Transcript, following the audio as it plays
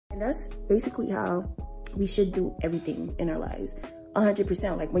And that's basically how we should do everything in our lives.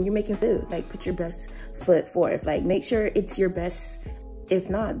 100%. Like when you're making food, like put your best foot forth. Like make sure it's your best.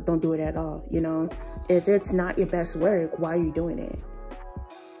 If not, don't do it at all, you know? If it's not your best work, why are you doing it?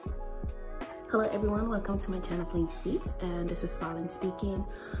 Hello everyone, welcome to my channel Flame Speaks, and this is Fallen speaking.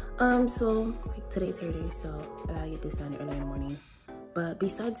 So like, today's Saturday, so I gotta get this done early in the morning. But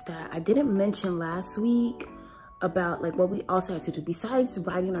besides that, I didn't mention last week about like what we also had to do. Besides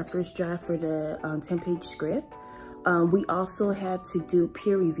writing our first draft for the 10-page script, we also had to do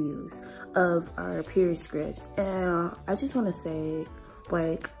peer reviews of our peer scripts. And I just want to say,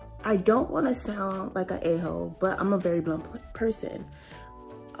 like, I don't want to sound like an a-hole, but I'm a very blunt person.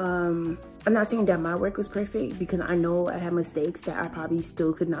 I'm not saying that my work was perfect, because I know I had mistakes that I probably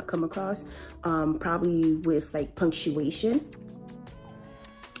still could not come across, probably with like punctuation.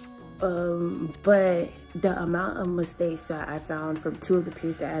 But the amount of mistakes that I found from 2 of the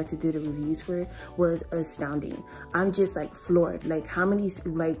peers that I had to do the reviews for was astounding. I'm just like floored. Like how many,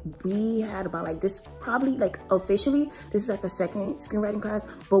 like we had about like this, probably like officially, this is like a second screenwriting class,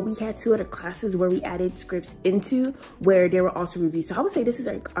 but we had 2 other classes where we added scripts into where there were also reviews. So I would say this is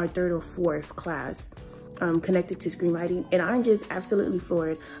like our 3rd or 4th class connected to screenwriting, and I'm just absolutely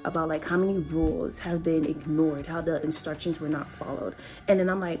floored about like how many rules have been ignored, how the instructions were not followed. And then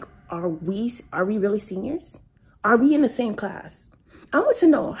I'm like, are we really seniors? Are we in the same class? I want to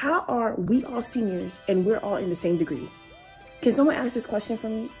know, how are we all seniors and we're all in the same degree? Can someone ask this question for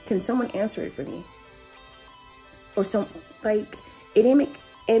me? Can someone answer it for me? Or like,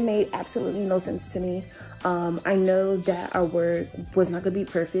 it made absolutely no sense to me. I know that our work was not gonna be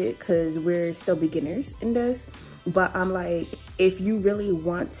perfect because we're still beginners in this, but I'm like, if you really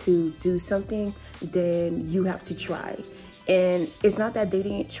want to do something, then you have to try. And it's not that they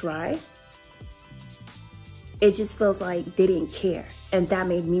didn't try, it just feels like they didn't care. And that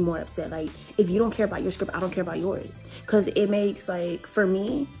made me more upset. Like, if you don't care about your script, I don't care about yours. Because it makes, like, for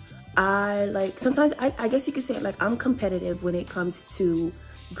me, sometimes I guess you could say, like, I'm competitive when it comes to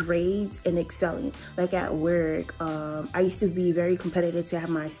grades and excelling. Like at work, I used to be very competitive to have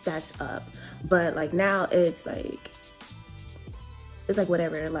my stats up, but like now it's like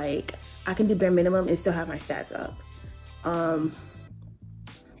whatever. Like I can do bare minimum and still have my stats up.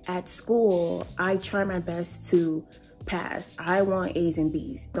 At school, I try my best to pass. I want A's and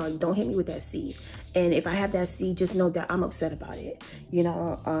B's. Don't hit me with that C. And if I have that C, just know that I'm upset about it. You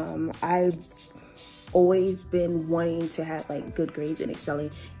know, I've always been wanting to have like good grades and excelling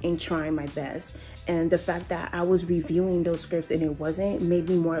and trying my best. And the fact that I was reviewing those scripts and it wasn't made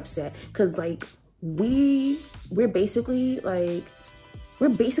me more upset, because like we're basically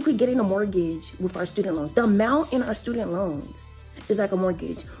getting a mortgage with our student loans. The amount in our student loans is like a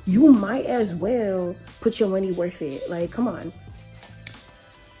mortgage. You might as well put your money worth it. Like, come on.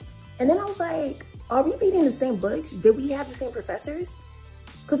 And then I was like, are we reading the same books? Did we have the same professors?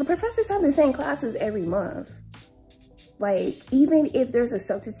 Because the professors have the same classes every month. Like, even if there's a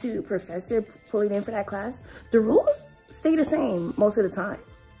substitute professor pulling in for that class, the rules stay the same most of the time.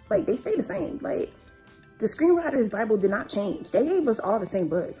 Like, they stay the same. Like, the Screenwriter's Bible did not change. They gave us all the same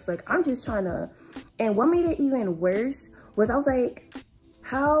books. Like, I'm just trying to... And what made it even worse was I was like,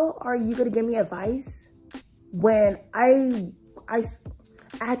 how are you going to give me advice when I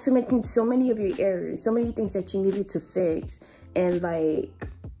had to make so many of your errors, so many things that you needed to fix? And like,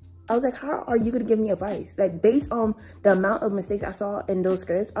 I was like, how are you gonna give me advice? Like, based on the amount of mistakes I saw in those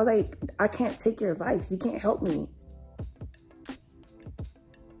scripts, I was like, I can't take your advice. You can't help me.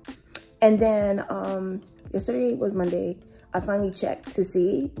 And then yesterday was Monday. I finally checked to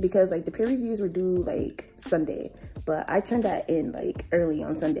see, because like the peer reviews were due like Sunday, but I turned that in like early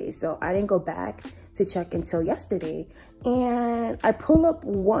on Sunday. So I didn't go back to check until yesterday. And I pulled up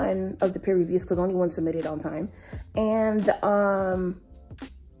one of the peer reviews because only one submitted on time. And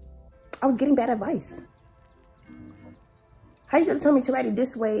I was getting bad advice. How you gonna tell me to write it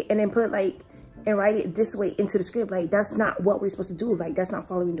this way and then put like, and write it this way into the script? Like, that's not what we're supposed to do. Like, that's not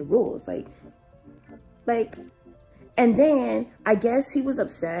following the rules. Like, and then I guess he was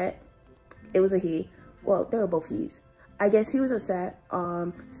upset. It was a he. Well, they were both he's. I guess he was upset.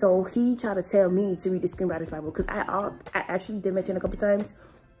 So he tried to tell me to read the Screenwriter's Bible, because I actually did mention a couple times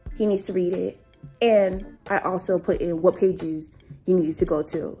he needs to read it. And I also put in what pages he needed to go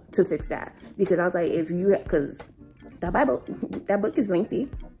to fix that. Because I was like, because that book is lengthy.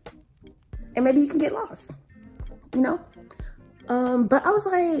 And maybe you can get lost, you know? But I was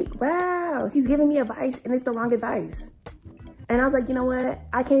like, wow, he's giving me advice and it's the wrong advice. And I was like, you know what?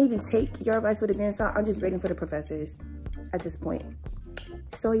 I can't even take your advice with a grain of salt. I'm just waiting for the professors at this point.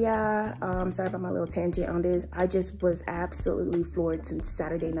 So yeah, sorry about my little tangent on this. I just was absolutely floored since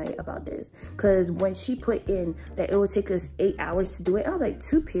Saturday night about this. Cause when she put in that it would take us 8 hours to do it, I was like,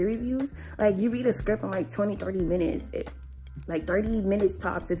 2 peer reviews? Like you read a script in like 20, 30 minutes. Like 30 minutes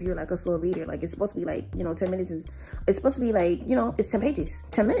tops if you're like a slow reader. Like it's supposed to be like, you know, 10 minutes is, it's supposed to be like, you know, it's 10 pages,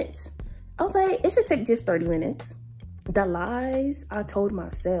 10 minutes. I was like, it should take just 30 minutes. The lies I told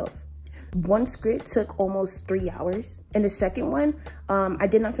myself. One script took almost 3 hours. And the second one, I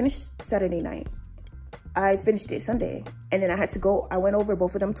did not finish Saturday night. I finished it Sunday. And then I had to go, I went over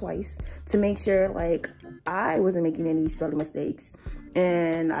both of them twice to make sure like I wasn't making any spelling mistakes.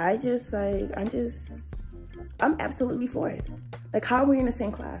 And I just like, I'm absolutely for it. Like, how are we in the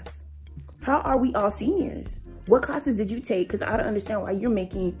same class? How are we all seniors? What classes did you take? Because I don't understand why you're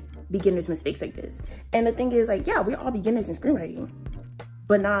making beginners mistakes like this. And the thing is like, yeah, we're all beginners in screenwriting.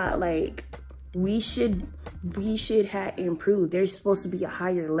 But not like, we should have improved. There's supposed to be a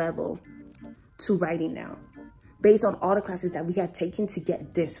higher level to writing now, based on all the classes that we have taken to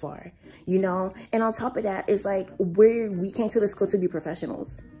get this far, you know? And on top of that, it's like we came to the school to be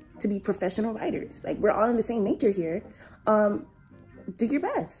professionals, to be professional writers. Like we're all in the same major here. Do your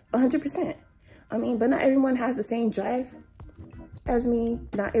best, 100%. I mean, but not everyone has the same drive as me.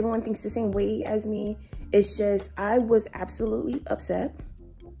 Not everyone thinks the same way as me. It's just, I was absolutely upset.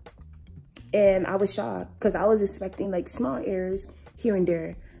 And I was shocked because I was expecting like small errors here and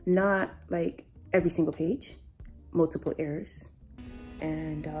there, not like every single page, multiple errors.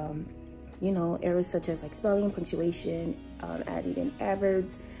 And, you know, errors such as like spelling, punctuation, adding in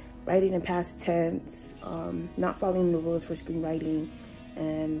adverbs, writing in past tense, not following the rules for screenwriting,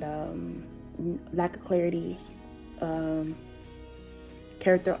 and lack of clarity,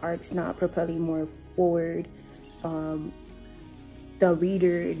 character arcs not propelling more forward, the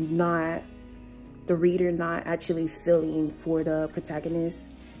reader not actually feeling for the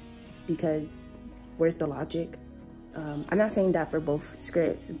protagonist, because where's the logic? I'm not saying that for both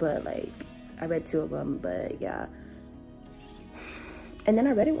scripts, but like I read 2 of them, but yeah. And then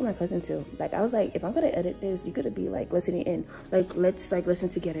I read it with my cousin too. Like I was like, if I'm gonna edit this, you gotta be like listening in. Like let's like listen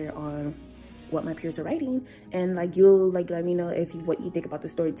together on what my peers are writing, and like you'll like let me know what you think about the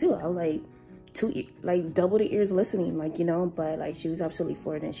story too. I was like double the ears listening, like, you know. But like she was absolutely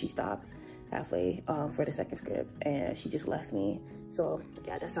for it, and she stopped halfway for the second script, and she just left me. So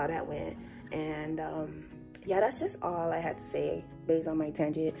yeah, that's how that went. And yeah, that's just all I had to say based on my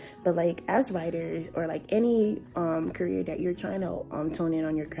tangent. But like as writers, or like any career that you're trying to tone in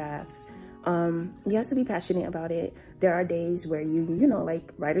on your craft, you have to be passionate about it. There are days where you know,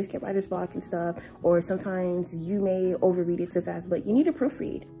 like writers get writer's block and stuff, or sometimes you may overread it too fast, but you need to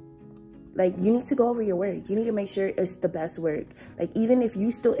proofread. Like you need to go over your work. You need to make sure it's the best work. Like even if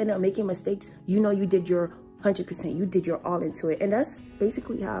you still end up making mistakes, you know you did your 100%, you did your all into it. And that's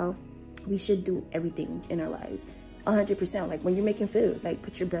basically how we should do everything in our lives, 100%. Like when you're making food, like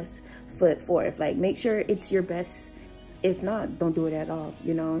put your best foot forth. Like make sure it's your best. If not, don't do it at all,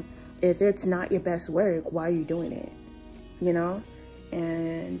 you know. If it's not your best work, why are you doing it, you know?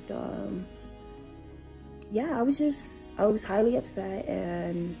 And yeah, I was highly upset,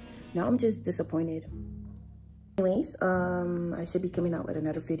 and now I'm just disappointed. Anyways, I should be coming out with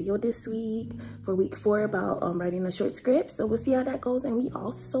another video this week for week 4 about writing a short script. So we'll see how that goes. And we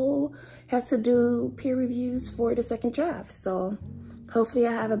also have to do peer reviews for the second draft. So hopefully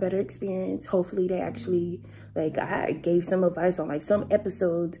I have a better experience. Hopefully they actually, like, I gave some advice on like some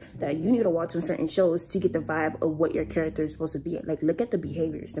episodes that you need to watch on certain shows to get the vibe of what your character is supposed to be. Like, look at the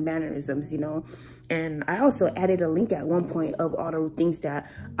behaviors, the mannerisms, you know. And I also added a link at one point of all the things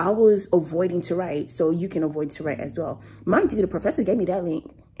that I was avoiding to write, so you can avoid to write as well. Mind you, the professor gave me that link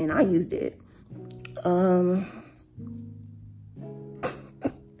and I used it.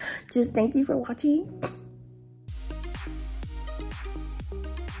 Just thank you for watching.